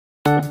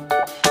Good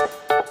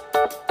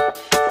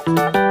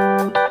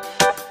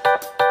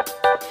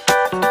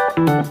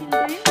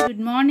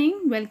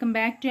morning. Welcome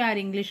back to our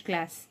English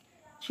class.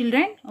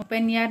 Children,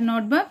 open your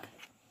notebook.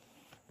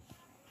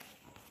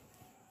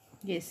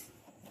 Yes.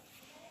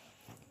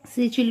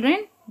 See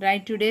children,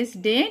 write today's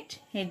date,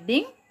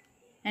 heading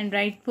and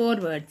write 4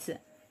 words.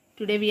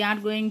 Today we are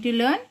going to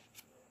learn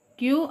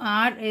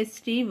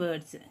QRST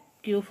words.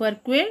 Q for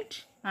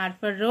quilt, R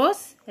for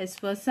rose, S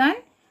for sun,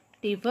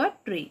 T for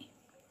tree.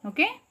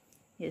 Okay?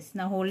 Yes.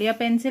 Now hold your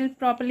pencil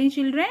properly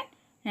children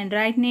and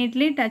write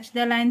neatly. Touch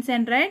the lines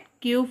and write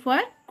Q for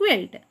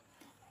quilt.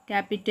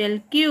 Capital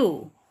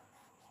Q.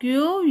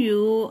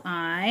 Q-U-I-L-T.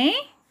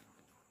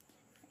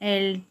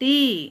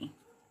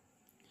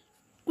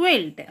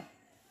 Quilt.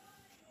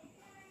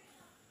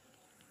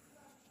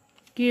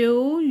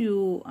 Q-U-I-L-T.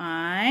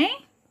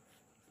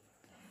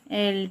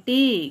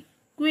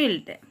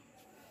 Quilt.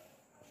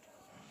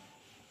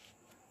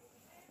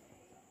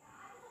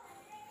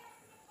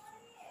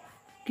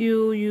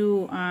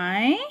 Q-U-I-L-T.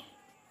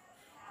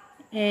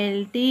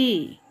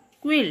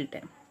 Quilt.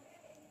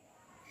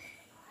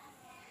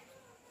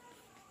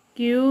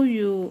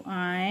 Q-U-I-L-T.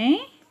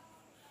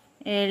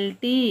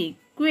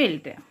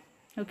 Quilt.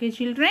 Okay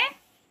children?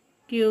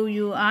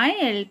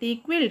 Q-U-I-L-T.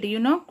 Quilt. You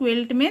know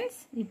quilt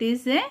means it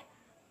is a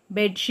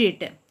bed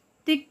sheet.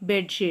 Thick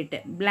bed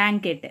sheet.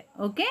 Blanket.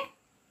 Okay?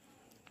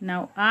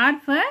 Now R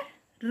for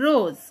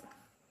rose.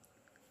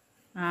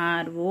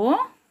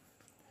 R-O-S-E.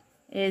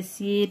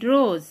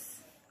 Rose.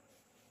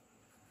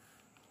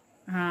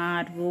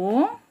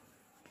 R-O-S-E.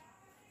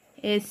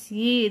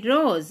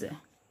 Rose.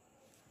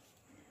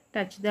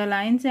 Touch the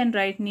lines and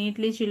write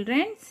neatly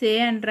children. Say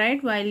and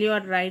write while you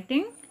are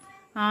writing.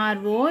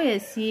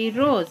 R-O-S-E.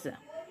 Rose.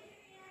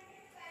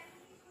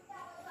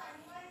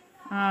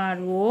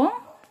 R-O-S-E.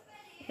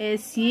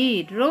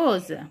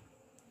 Rose.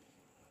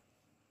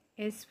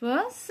 S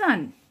for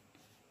sun.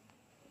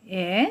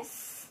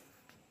 S-U-N.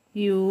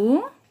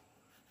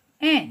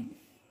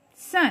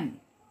 Sun.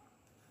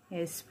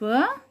 S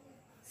for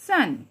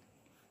sun.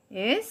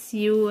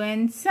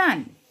 S-U-N.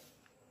 Sun.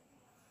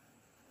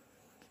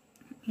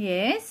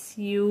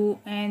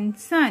 S-U-N.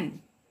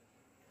 Sun.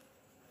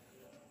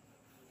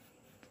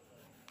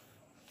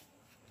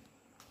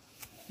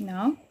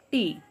 Now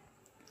T.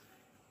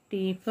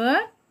 T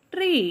for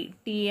tree.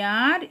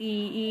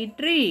 T-R-E-E.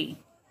 Tree.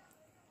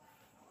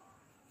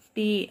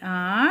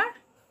 T-R-E-E.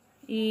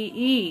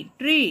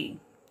 Tree.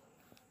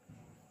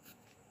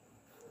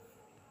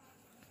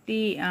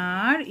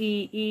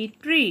 T-R-E-E.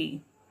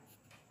 Tree.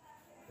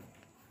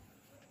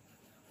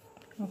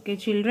 Okay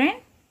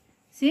children.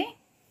 See.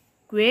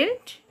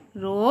 Quilt,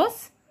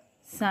 rose,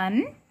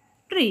 sun,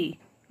 tree.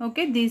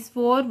 Okay, these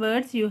 4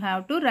 words you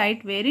have to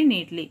write very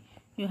neatly.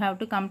 You have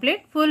to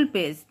complete full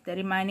page. The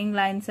remaining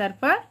lines are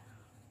for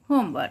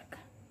homework.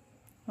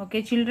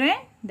 Okay children,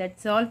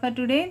 that's all for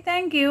today.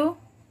 Thank you.